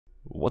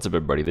What's up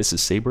everybody, this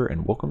is Saber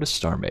and welcome to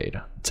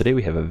StarMade. Today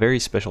we have a very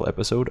special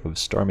episode of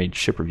StarMade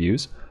Ship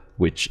Reviews,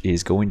 which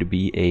is going to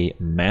be a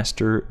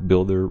Master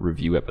Builder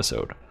review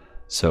episode.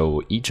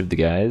 So each of the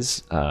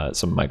guys,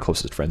 some of my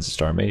closest friends at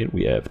StarMade,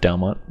 we have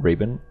Dalmont,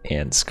 Raven,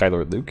 and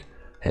Skylord Luke,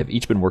 have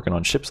each been working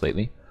on ships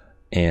lately.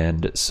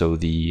 And so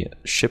the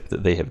ship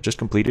that they have just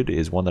completed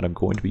is one that I'm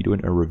going to be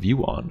doing a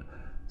review on.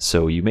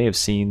 So you may have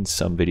seen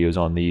some videos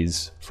on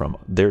these from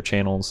their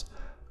channels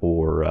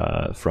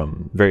or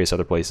from various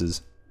other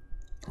places.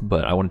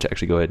 But I wanted to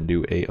actually go ahead and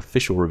do a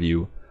official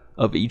review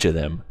of each of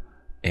them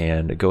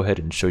and go ahead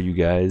and show you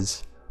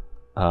guys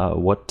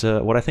what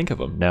I think of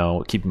them.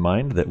 Now, keep in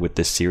mind that with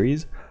this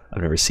series,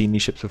 I've never seen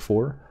these ships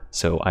before,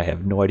 so I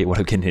have no idea what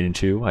I'm getting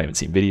into. I haven't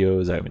seen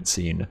videos, I haven't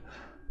seen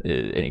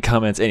any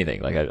comments,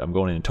 anything. Like I'm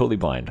going in totally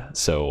blind,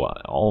 so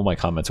all of my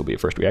comments will be a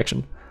first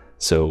reaction.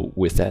 So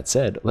with that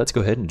said, let's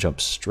go ahead and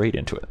jump straight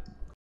into it.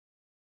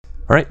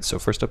 Alright, so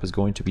first up is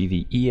going to be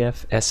the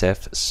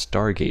EFSF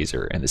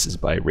StarGazer, and this is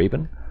by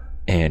Raven.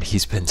 And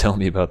he's been telling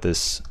me about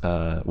this,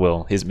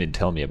 well, he hasn't been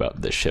telling me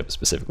about this ship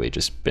specifically,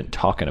 just been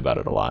talking about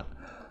it a lot.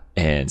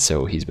 And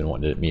so he's been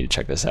wanting me to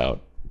check this out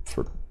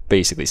for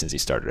basically since he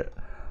started it.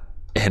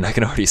 And I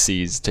can already see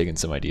he's taken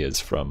some ideas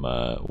from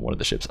one of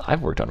the ships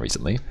I've worked on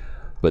recently.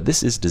 But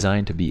this is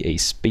designed to be a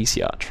space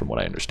yacht, from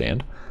what I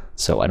understand.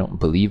 So I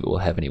don't believe it will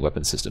have any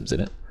weapon systems in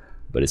it.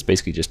 But it's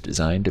basically just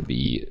designed to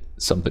be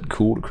something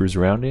cool to cruise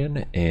around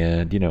in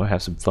and, you know,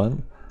 have some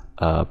fun.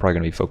 Probably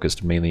going to be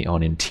focused mainly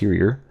on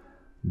interior.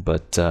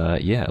 But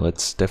yeah,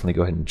 let's definitely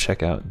go ahead and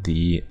check out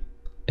the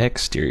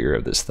exterior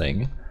of this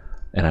thing,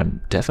 and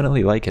I'm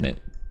definitely liking it.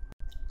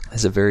 It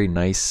has a very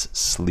nice,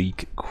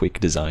 sleek, quick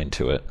design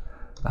to it,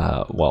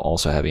 while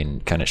also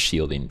having kind of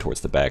shielding towards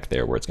the back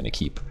there where it's going to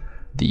keep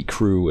the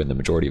crew and the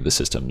majority of the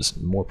systems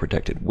more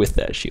protected with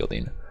that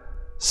shielding.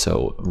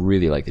 So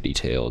really like the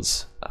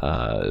details,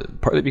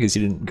 partly because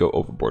you didn't go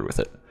overboard with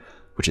it,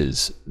 which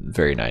is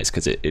very nice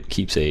because it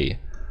keeps a,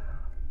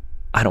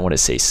 I don't want to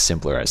say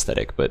simpler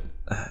aesthetic, but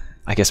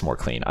I guess more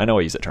clean. I know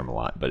I use that term a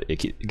lot, but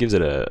it gives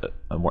it a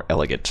more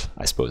elegant,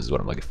 I suppose is what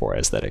I'm looking for,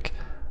 aesthetic,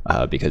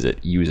 because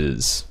it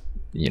uses,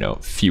 you know,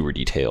 fewer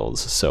details.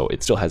 So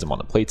it still has them on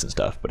the plates and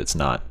stuff, but it's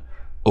not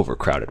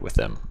overcrowded with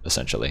them,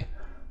 essentially.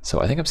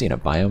 So I think I'm seeing a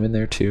biome in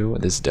there too.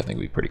 This is definitely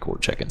going to be pretty cool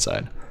to check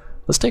inside.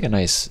 Let's take a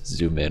nice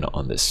zoom in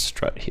on this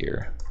strut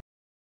here.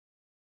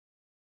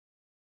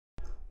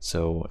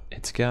 So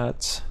it's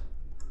got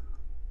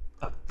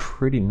a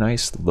pretty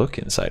nice look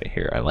inside of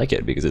here. I like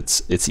it because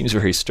it seems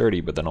very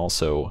sturdy, but then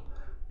also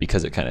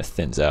because it kind of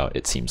thins out,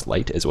 it seems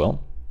light as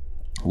well,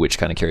 which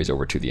kind of carries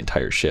over to the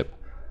entire ship,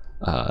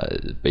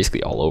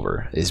 basically all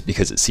over, is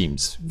because it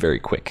seems very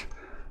quick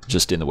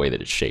just in the way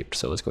that it's shaped.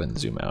 So let's go ahead and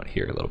zoom out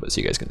here a little bit so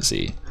you guys can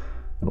see, and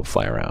we'll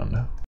fly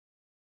around.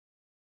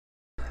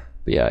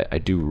 But yeah, I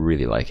do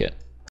really like it.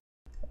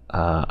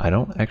 I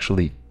don't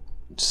actually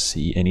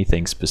see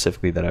anything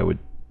specifically that I would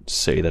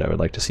say that I would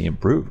like to see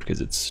improved, because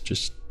it's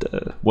just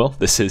well,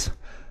 this is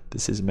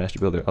a Master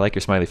Builder. I like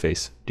your smiley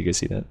face. Do you guys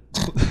see that?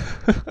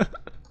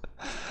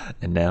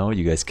 And now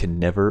you guys can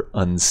never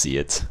unsee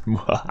it.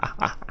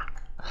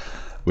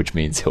 Which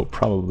means he'll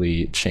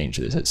probably change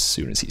this as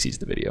soon as he sees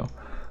the video,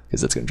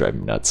 because that's gonna drive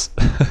him nuts.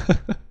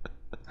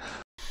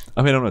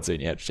 I mean, I'm not saying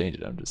you have to change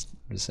it, I'm just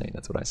saying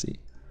that's what I see.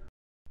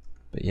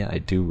 But yeah, I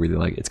do really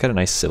like it. It's got a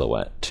nice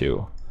silhouette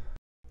too,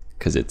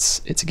 because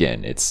it's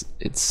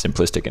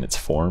simplistic in its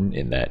form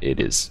in that it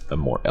is a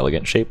more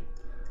elegant shape.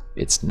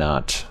 It's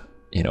not,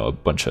 you know, a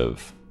bunch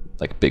of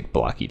like big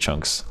blocky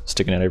chunks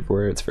sticking out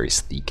everywhere. It's very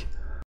sleek.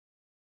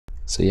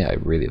 So yeah, I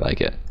really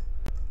like it.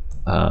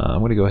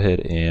 I'm gonna go ahead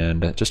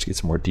and just to get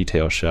some more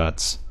detail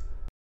shots,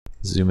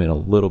 zoom in a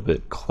little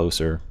bit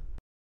closer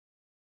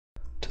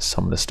to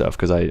some of the stuff,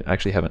 because I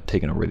actually haven't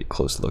taken a really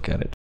close look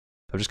at it.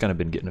 I've just kind of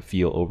been getting a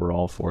feel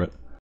overall for it,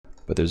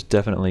 but there's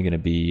definitely going to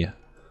be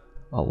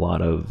a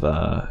lot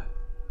of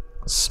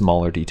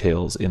smaller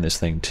details in this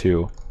thing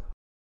too,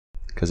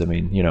 because I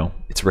mean, you know,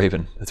 it's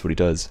Raven, that's what he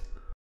does.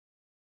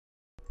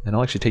 And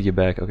I'll actually take you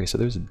back. Okay, so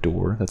there's a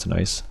door, that's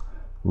nice.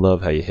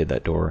 Love how you hid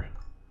that door.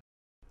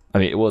 I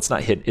mean, well, it's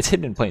not hidden, it's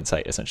hidden in plain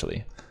sight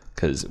essentially,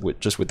 because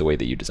just with the way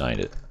that you designed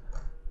it,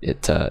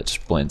 it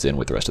just blends in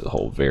with the rest of the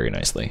hull very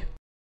nicely.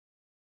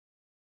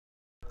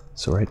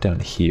 So right down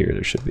here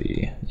there should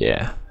be,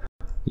 yeah,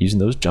 using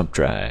those jump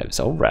drives.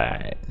 All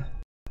right,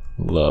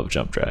 love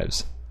jump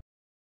drives.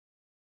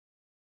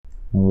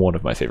 One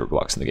of my favorite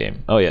blocks in the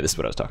game. Oh yeah, this is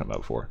what I was talking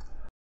about before.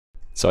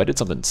 So I did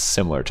something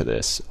similar to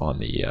this on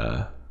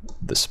the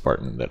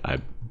Spartan that I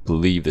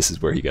believe this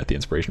is where he got the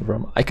inspiration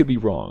from. I could be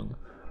wrong,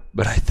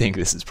 but I think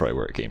this is probably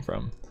where it came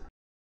from.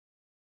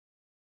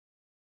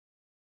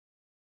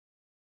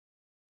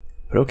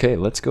 But okay,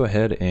 let's go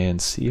ahead and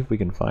see if we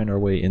can find our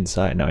way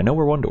inside. Now I know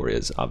where one door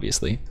is,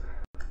 obviously,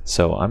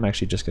 so I'm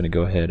actually just going to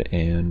go ahead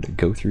and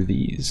go through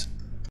these.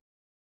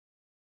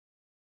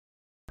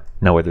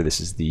 Now whether this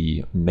is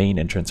the main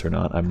entrance or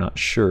not, I'm not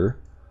sure,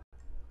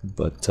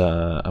 but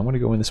I'm going to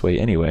go in this way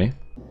anyway.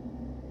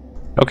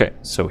 Okay,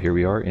 so here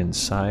we are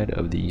inside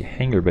of the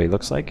hangar bay,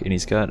 looks like, and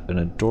he's got an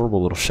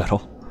adorable little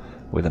shuttle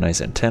with a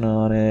nice antenna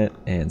on it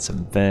and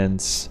some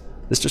vents.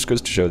 This just goes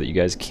to show that you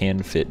guys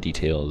can fit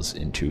details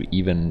into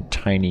even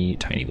tiny,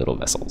 tiny little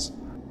vessels.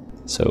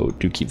 So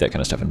do keep that kind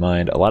of stuff in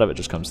mind. A lot of it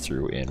just comes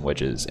through in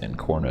wedges and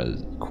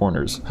corners.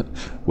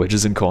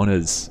 Wedges and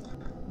corners.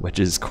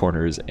 Wedges,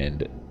 corners,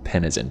 and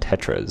pennas and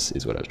tetras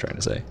is what I was trying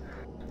to say.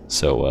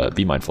 So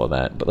be mindful of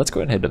that. But let's go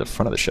ahead and head to the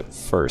front of the ship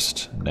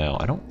first. Now,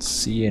 I don't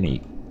see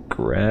any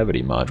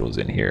gravity modules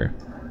in here,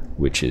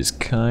 which is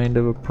kind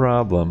of a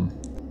problem.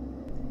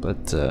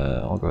 But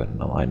I'll go ahead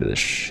and align to the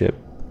ship.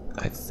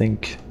 I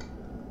think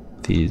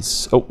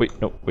these... Oh,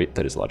 wait, no, wait,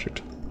 that is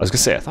logic. I was going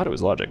to say, I thought it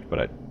was logic, but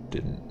I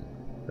didn't.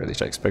 Or at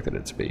least I expected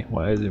it to be.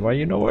 Why are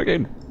you not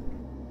working?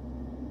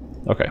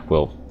 Okay,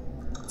 well,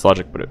 it's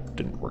logic, but it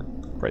didn't work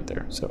right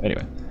there. So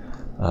anyway,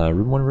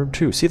 room 1, room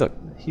 2. See, look,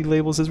 he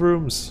labels his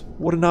rooms.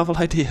 What a novel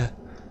idea.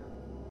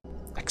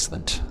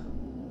 Excellent.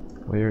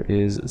 Where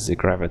is the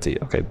gravity?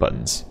 Okay,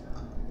 buttons.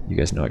 You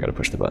guys know I gotta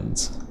push the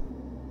buttons.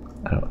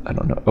 I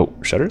don't know. Oh,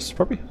 shutters,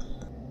 probably?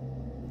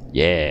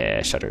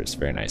 Yeah, shutters.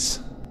 Very nice.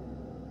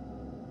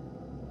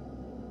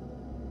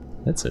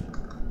 That's a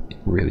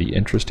really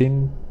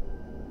interesting...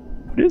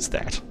 What is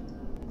that?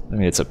 I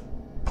mean, it's a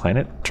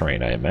planet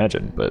terrain, I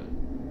imagine, but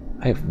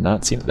I have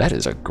not seen it. That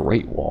is a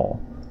great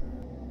wall.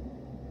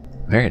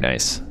 Very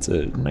nice. It's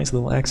a nice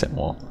little accent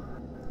wall.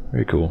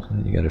 Very cool.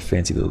 And you got a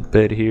fancy little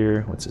bed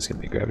here. What's this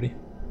gonna be? Gravity?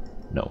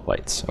 No,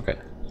 lights. Okay.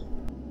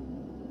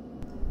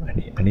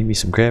 I need me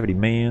some gravity,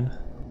 man.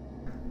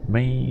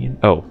 Man.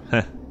 Oh,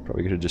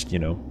 probably could have just, you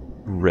know,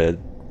 read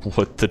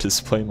what the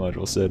display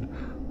module said.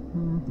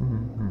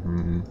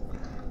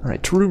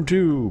 Alright, to room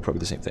 2. Probably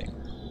the same thing.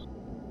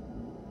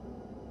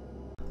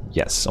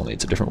 Yes, only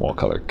it's a different wall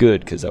color. Good,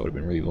 because that would have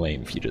been really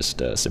lame if you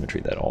just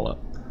symmetried that all up.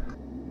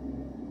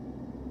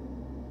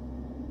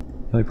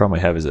 The only problem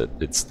I have is that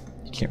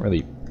you can't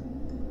really,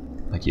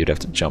 like, you'd have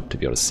to jump to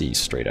be able to see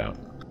straight out.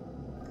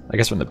 I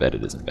guess from the bed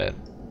it isn't bad.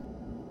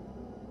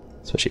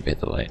 Especially if you hit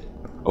the light.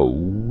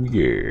 Oh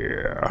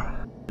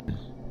yeah.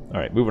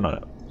 Alright, moving on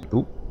up.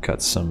 Ooh,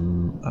 got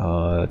some,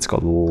 it's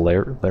called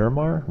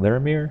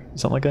Laramir?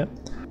 Something like that.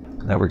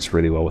 That works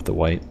really well with the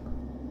white.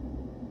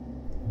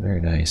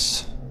 Very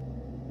nice.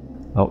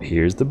 Oh,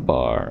 here's the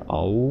bar.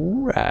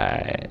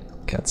 Alright.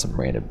 Got some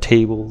random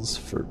tables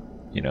for,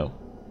 you know,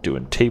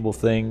 doing table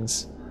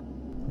things.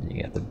 And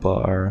you got the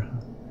bar.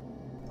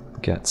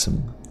 Got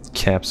some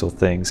capsule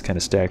things kind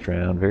of stacked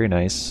around. Very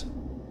nice.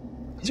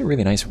 These are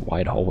really nice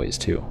wide hallways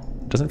too.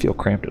 Doesn't feel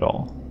cramped at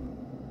all.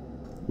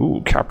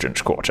 Ooh,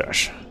 captain's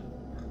quarters.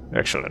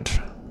 Excellent.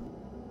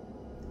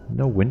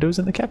 No windows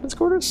in the captain's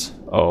quarters?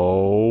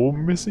 Oh,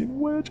 missing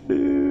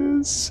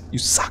wedges. You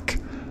suck.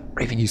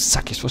 Raven, you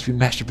suck. You're supposed to be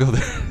master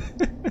builder.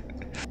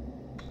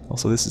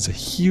 Also, this is a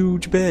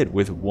huge bed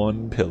with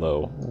one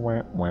pillow.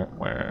 Wah, wah,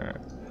 wah.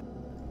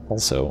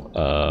 Also,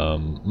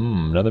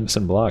 another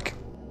missing block.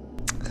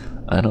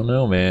 I don't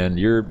know, man.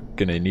 You're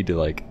gonna need to,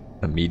 like,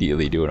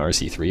 immediately do an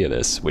RC3 of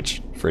this,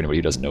 which, for anybody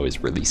who doesn't know,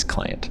 is release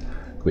client,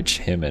 which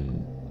him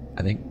and,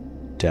 I think,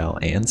 Dal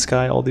and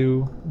Sky all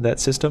do that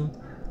system.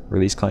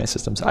 Release client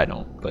systems. I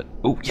don't, but,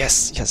 oh,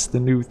 yes, yes, the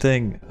new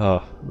thing.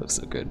 Oh, it looks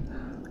so good.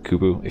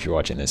 Kubu, if you're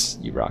watching this,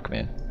 you rock,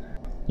 man.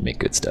 You make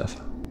good stuff.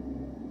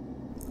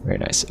 Very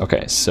nice.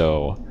 Okay,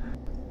 so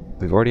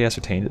we've already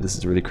ascertained that this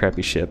is a really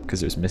crappy ship because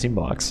there's missing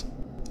blocks.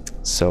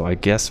 So I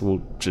guess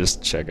we'll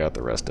just check out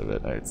the rest of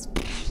it. It's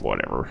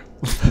whatever.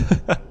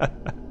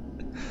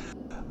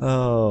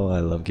 Oh, I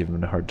love giving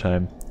them a hard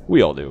time.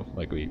 We all do.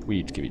 Like, we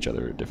each give each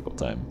other a difficult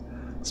time.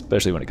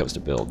 Especially when it comes to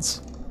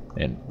builds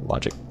and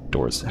logic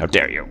doors. How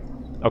dare you?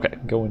 Okay,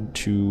 going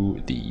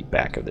to the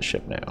back of the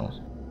ship now.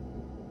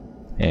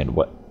 And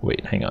what?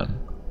 Wait, hang on.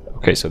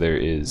 Okay, so there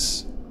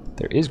is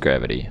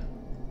gravity.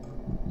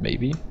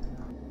 Maybe?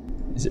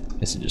 Is it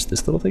just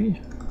this little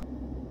thingy?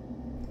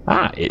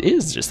 Ah, it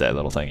is just that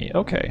little thingy.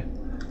 Okay.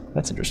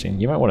 That's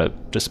interesting. You might want a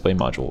display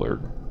module, or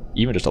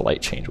even just a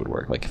light change would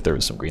work. Like if there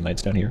was some green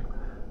lights down here,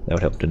 that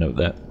would help to note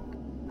that.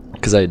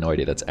 Because I had no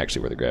idea that's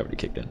actually where the gravity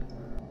kicked in.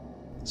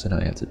 So now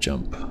I have to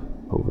jump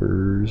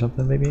over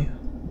something, maybe?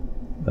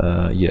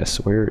 Yes,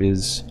 where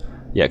is...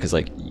 Yeah, because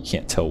like you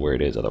can't tell where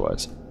it is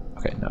otherwise.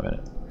 Okay, now I'm in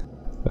it.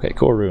 Okay,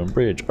 core room,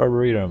 bridge,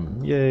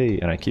 arboretum, yay!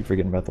 And I keep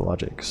forgetting about the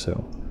logic, so...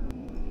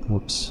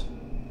 Whoops.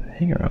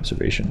 Hangar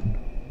observation.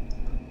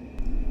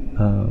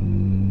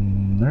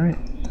 Alright.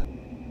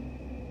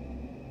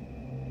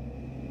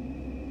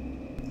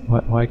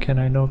 Why can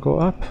I not go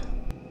up?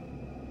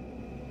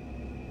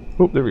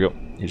 Oh, there we go.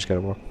 You just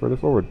gotta walk further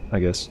forward, I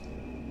guess.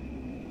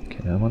 Okay,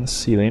 now I'm on the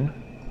ceiling.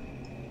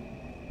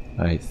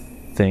 I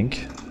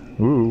think.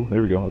 Ooh,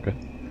 there we go, okay.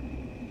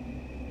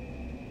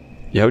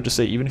 Yeah, I would just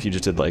say even if you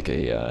just did like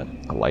a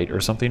light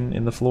or something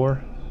in the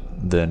floor,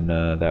 then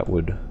that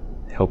would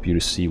help you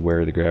to see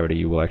where the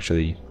gravity will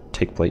actually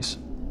take place.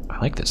 I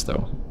like this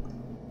though.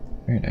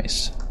 Very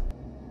nice.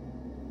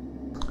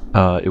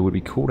 It would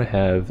be cool to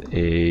have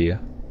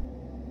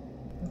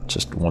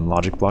just one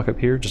logic block up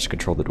here just to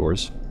control the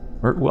doors.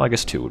 Or, well, I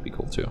guess two would be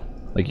cool too.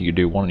 Like you could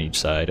do one on each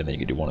side, and then you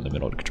could do one in the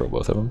middle to control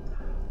both of them.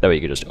 That way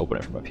you could just open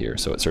it from up here,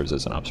 so it serves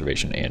as an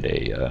observation and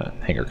a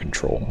hangar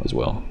control as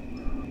well.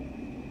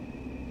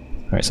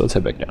 Alright, so let's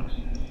head back down.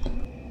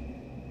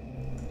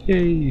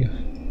 Yay!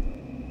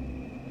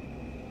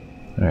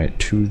 Alright,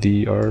 to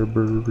the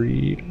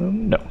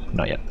Arboretum? No,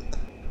 not yet.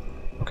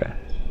 Okay.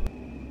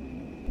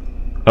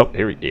 Oh,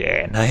 here we go.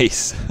 Yeah,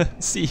 nice!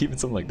 See, even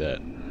something like that.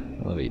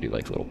 I love how you do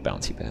like little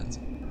bouncy pads.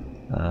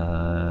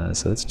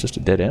 So that's just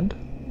a dead end?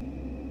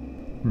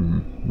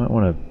 Might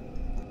want to...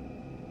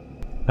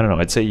 I don't know,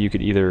 I'd say you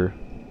could either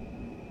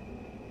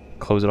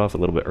close it off a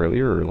little bit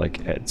earlier or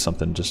like add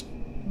something just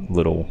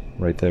little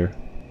right there.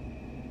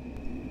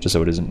 Just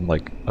so it isn't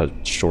like a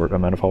short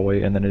amount of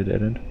hallway and then a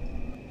dead end.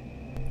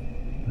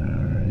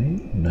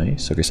 Alright,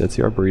 nice. Okay, so that's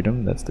the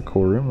Arboretum, that's the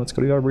core room. Let's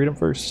go to the Arboretum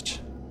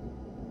first.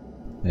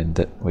 And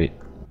that, wait.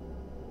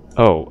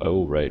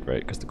 Oh, right,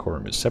 because the core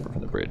room is separate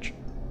from the bridge.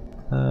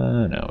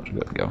 No, there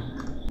we go.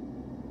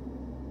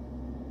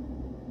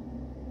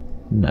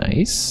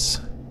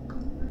 Nice.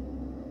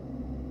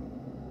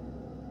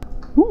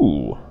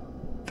 Ooh,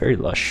 very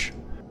lush.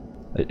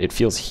 It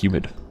feels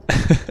humid,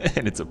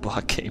 and it's a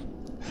block game.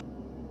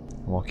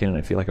 I walk in and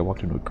I feel like I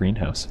walked into a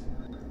greenhouse.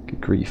 Good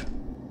grief.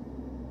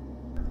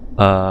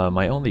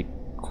 My only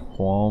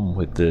qualm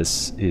with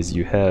this is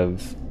you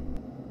have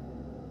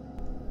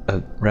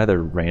a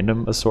rather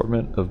random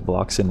assortment of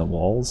blocks in the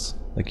walls.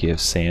 Like you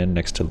have sand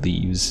next to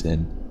leaves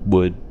and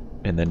wood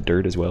and then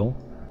dirt as well.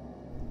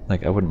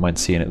 Like I wouldn't mind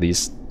seeing at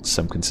least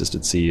some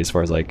consistency as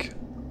far as like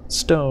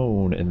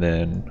stone and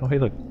then, oh hey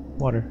look,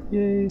 water,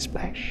 yay,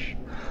 splash.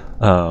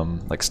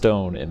 Like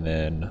stone and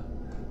then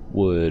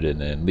wood and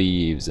then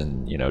leaves,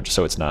 and you know, just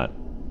so it's not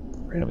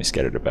randomly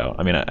scattered about.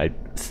 I mean, I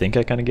think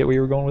I kind of get where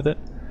you were going with it.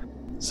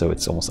 So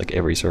it's almost like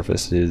every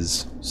surface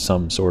is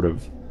some sort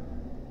of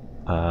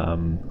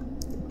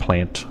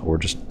plant or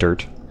just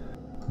dirt.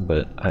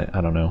 But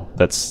I don't know.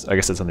 I guess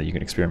that's something you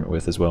can experiment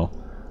with as well.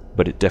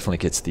 But it definitely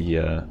gets the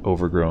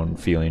overgrown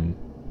feeling.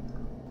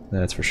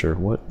 That's for sure.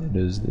 What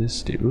does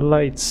this do?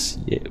 Lights.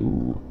 Yeah.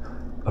 Ooh.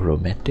 A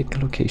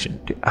romantic location.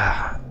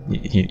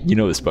 You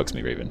know this bugs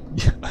me, Raven.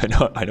 I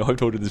know I've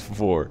told you this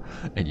before,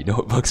 and you know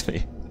it bugs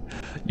me.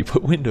 You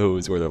put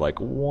windows where they're like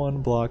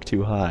one block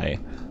too high,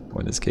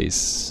 or in this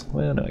case,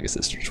 well, no, I guess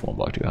it's just one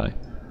block too high.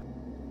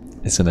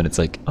 And so then it's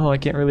like, oh, I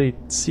can't really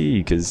see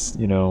because,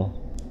 you know,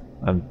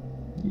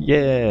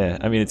 yeah,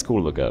 I mean, it's cool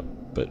to look up,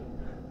 but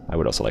I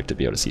would also like to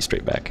be able to see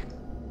straight back.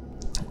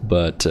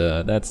 But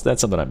that's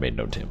something I've made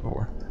known to him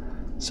before,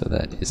 so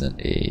that isn't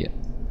a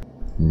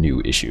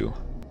new issue.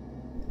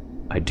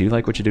 I do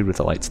like what you did with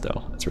the lights,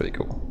 though. That's really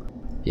cool.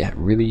 Yeah,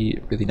 really,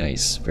 really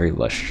nice. Very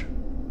lush.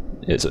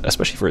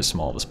 Especially for as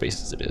small of a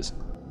space as it is.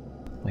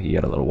 Like, you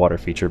got a little water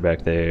feature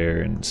back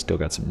there, and still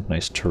got some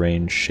nice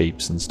terrain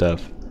shapes and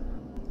stuff.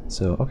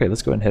 So, okay,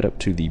 let's go ahead and head up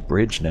to the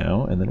bridge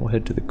now, and then we'll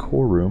head to the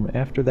core room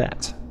after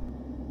that.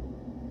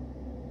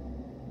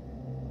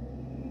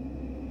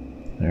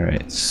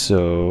 Alright,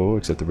 so,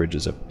 except the bridge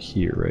is up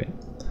here, right?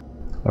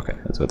 Okay,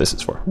 that's what this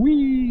is for.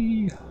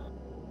 Whee!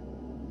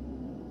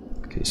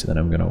 Okay, so then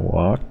I'm gonna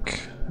walk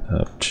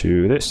up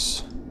to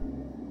this,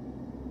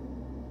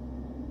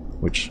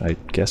 which I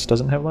guess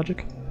doesn't have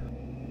logic.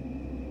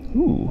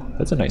 Ooh,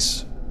 that's a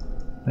nice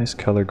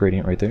color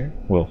gradient right there.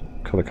 Well,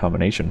 color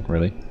combination,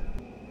 really.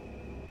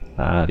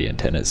 Ah, the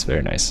antenna is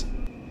very nice.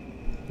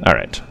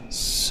 Alright,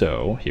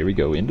 so here we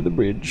go into the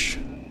bridge.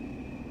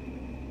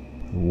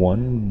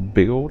 One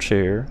big old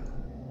chair.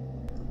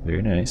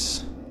 Very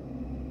nice.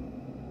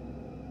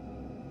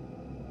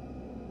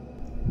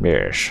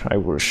 Yes, I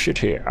will sit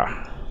here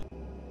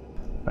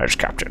as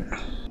Captain.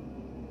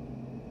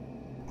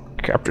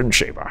 Captain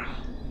Saber.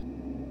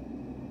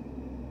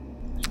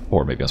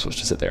 Or maybe I'm supposed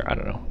to sit there, I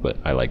don't know. But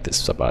I like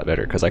this a lot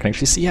better because I can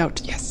actually see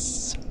out.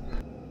 Yes!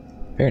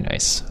 Very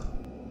nice.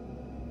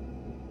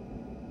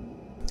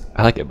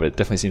 I like it, but it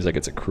definitely seems like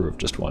it's a crew of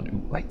just one.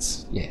 Ooh,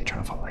 lights. Yeah, turn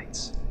off all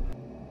lights.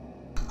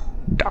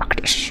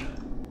 Darkness.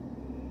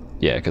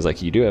 Yeah, because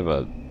like you do have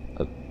a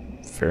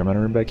fair amount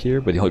of room back here,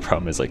 but the only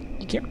problem is like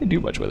you can't really do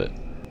much with it.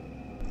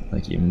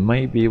 Like you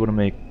might be able to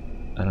make,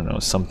 I don't know,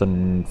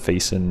 something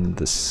facing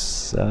the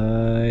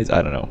sides.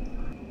 I don't know.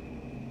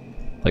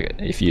 Like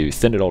if you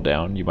thinned it all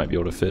down, you might be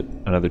able to fit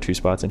another 2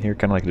 spots in here,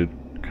 kind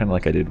of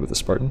like I did with the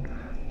Spartan.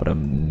 But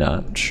I'm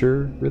not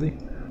sure really.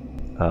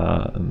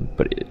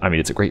 But I mean,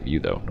 it's a great view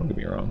though. Don't get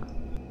me wrong.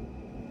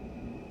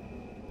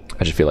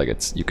 I just feel like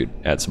you could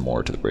add some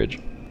more to the bridge.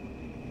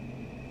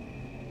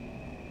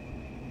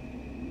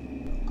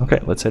 Okay,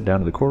 let's head down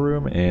to the core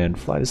room and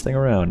fly this thing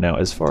around. Now,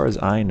 as far as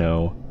I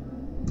know,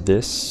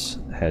 this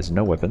has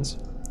no weapons,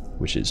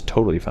 which is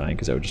totally fine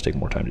because that would just take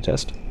more time to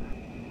test.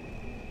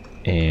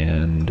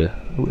 And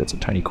ooh, that's a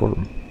tiny core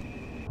room.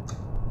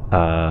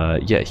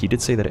 Yeah, he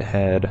did say that it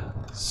had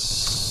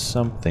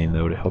something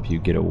though to help you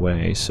get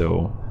away.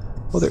 So,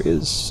 well, there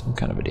is some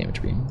kind of a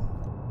damage beam.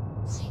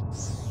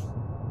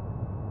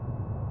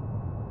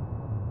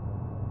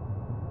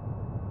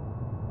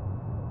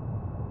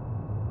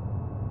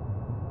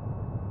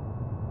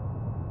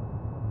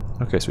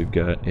 Okay, so we've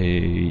got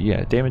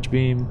a damage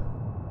beam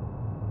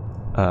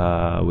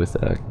with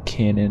a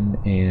cannon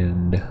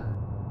and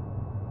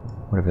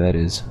whatever that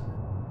is.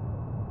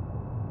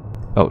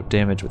 Oh,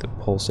 damage with a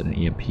pulse and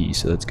an EMP.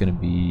 So that's going to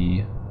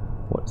be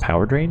what,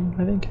 power drain,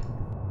 I think,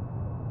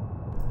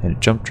 and a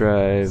jump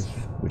drive,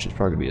 which is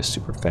probably going to be a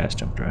super fast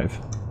jump drive.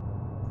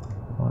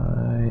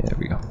 There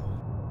we go.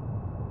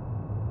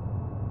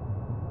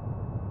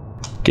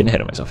 Getting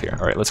ahead of myself here.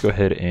 All right, let's go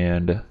ahead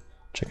and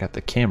check out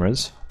the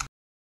cameras,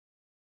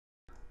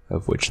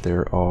 of which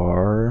there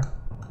are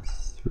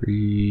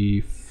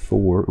 3,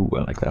 4. Ooh,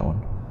 I like that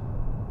one.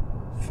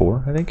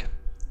 4, I think.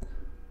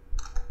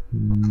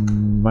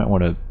 Might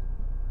want to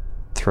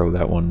throw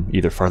that one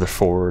either farther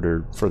forward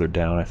or further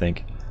down, I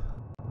think.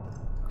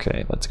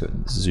 Okay, let's go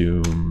and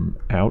zoom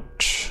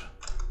out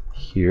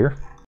here.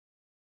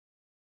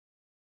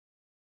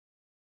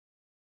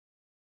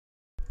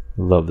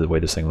 Love the way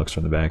this thing looks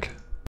from the back.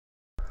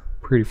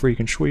 Pretty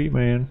freaking sweet,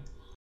 man.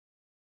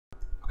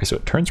 Okay, so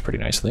it turns pretty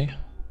nicely,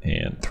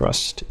 and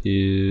thrust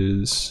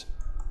is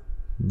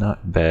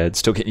not bad.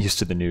 Still getting used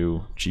to the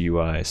new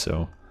GUI,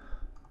 so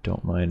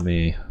don't mind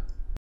me.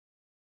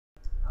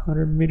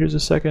 100 meters a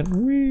second.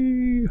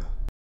 Whee!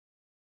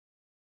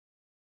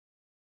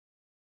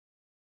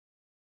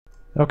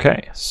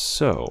 Okay,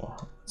 so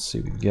let's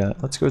see what we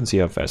got. Let's go ahead and see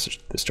how fast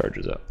this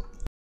charges up.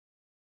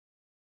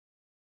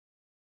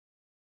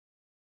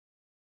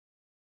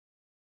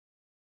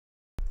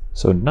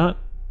 So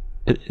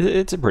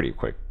it's a pretty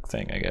quick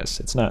thing, I guess.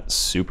 It's not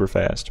super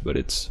fast, but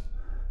it's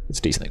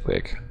decently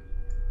quick.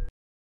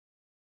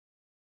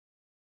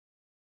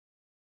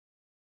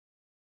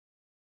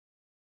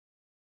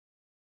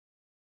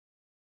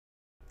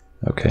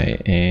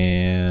 Okay,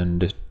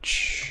 and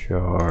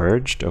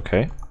charged.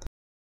 Okay.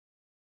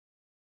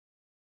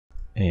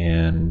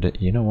 And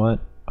you know what?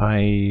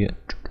 Okay,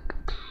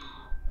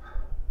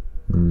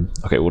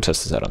 we'll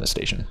test this out on the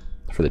station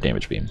for the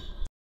damage beam.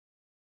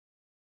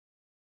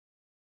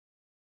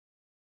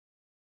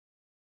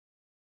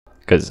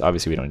 Because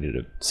obviously we don't need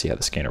to see how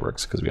the scanner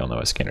works, because we all know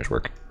how scanners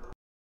work.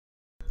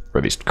 Or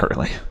at least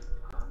currently.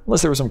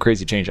 Unless there was some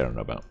crazy change I don't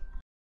know about.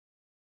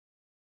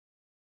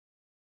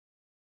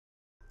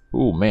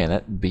 Ooh, man,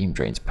 that beam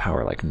drains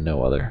power like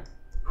no other.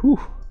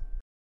 Whew.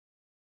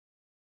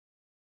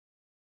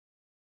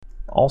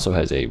 Also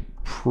has a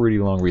pretty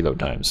long reload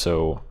time,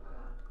 so...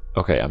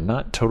 Okay, I'm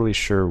not totally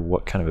sure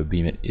what kind of a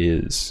beam it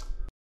is.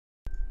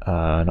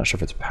 Not sure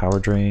if it's power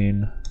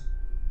drain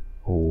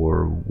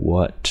or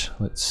what.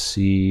 Let's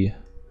see.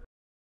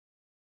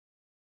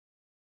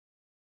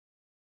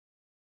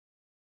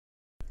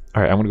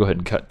 Alright, I'm going to go ahead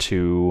and cut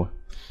to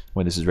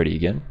when this is ready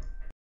again,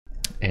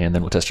 and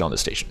then we'll test it on the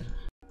station.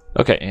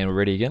 Okay, and we're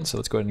ready again, so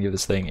let's go ahead and give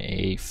this thing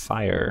a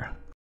fire.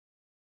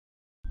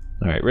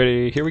 Alright,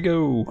 ready, here we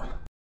go!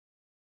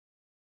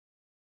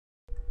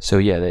 So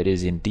yeah, that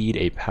is indeed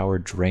a power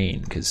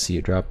drain, because see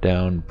it dropped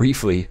down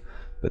briefly,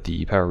 but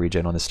the power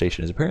regen on the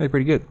station is apparently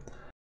pretty good.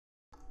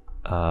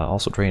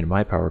 Also drained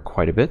my power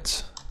quite a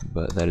bit,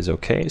 but that is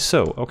okay.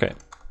 So, okay,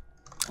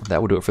 that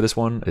will do it for this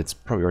one. It's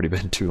probably already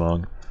been too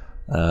long,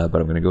 but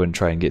I'm going to go ahead and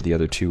try and get the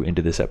other two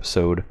into this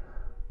episode.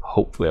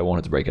 Hopefully I won't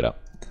have to break it up.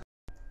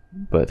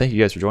 But thank you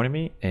guys for joining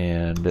me,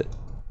 and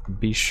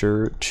be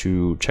sure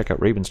to check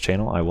out Raven's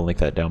channel. I will link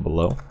that down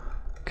below,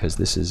 because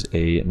this is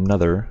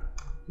another,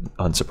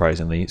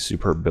 unsurprisingly,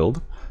 superb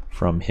build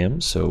from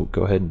him. So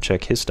go ahead and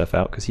check his stuff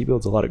out, because he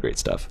builds a lot of great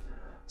stuff.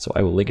 So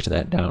I will link to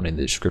that down in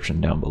the description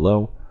down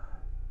below.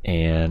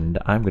 And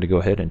I'm going to go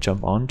ahead and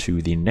jump on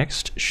to the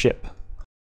next ship.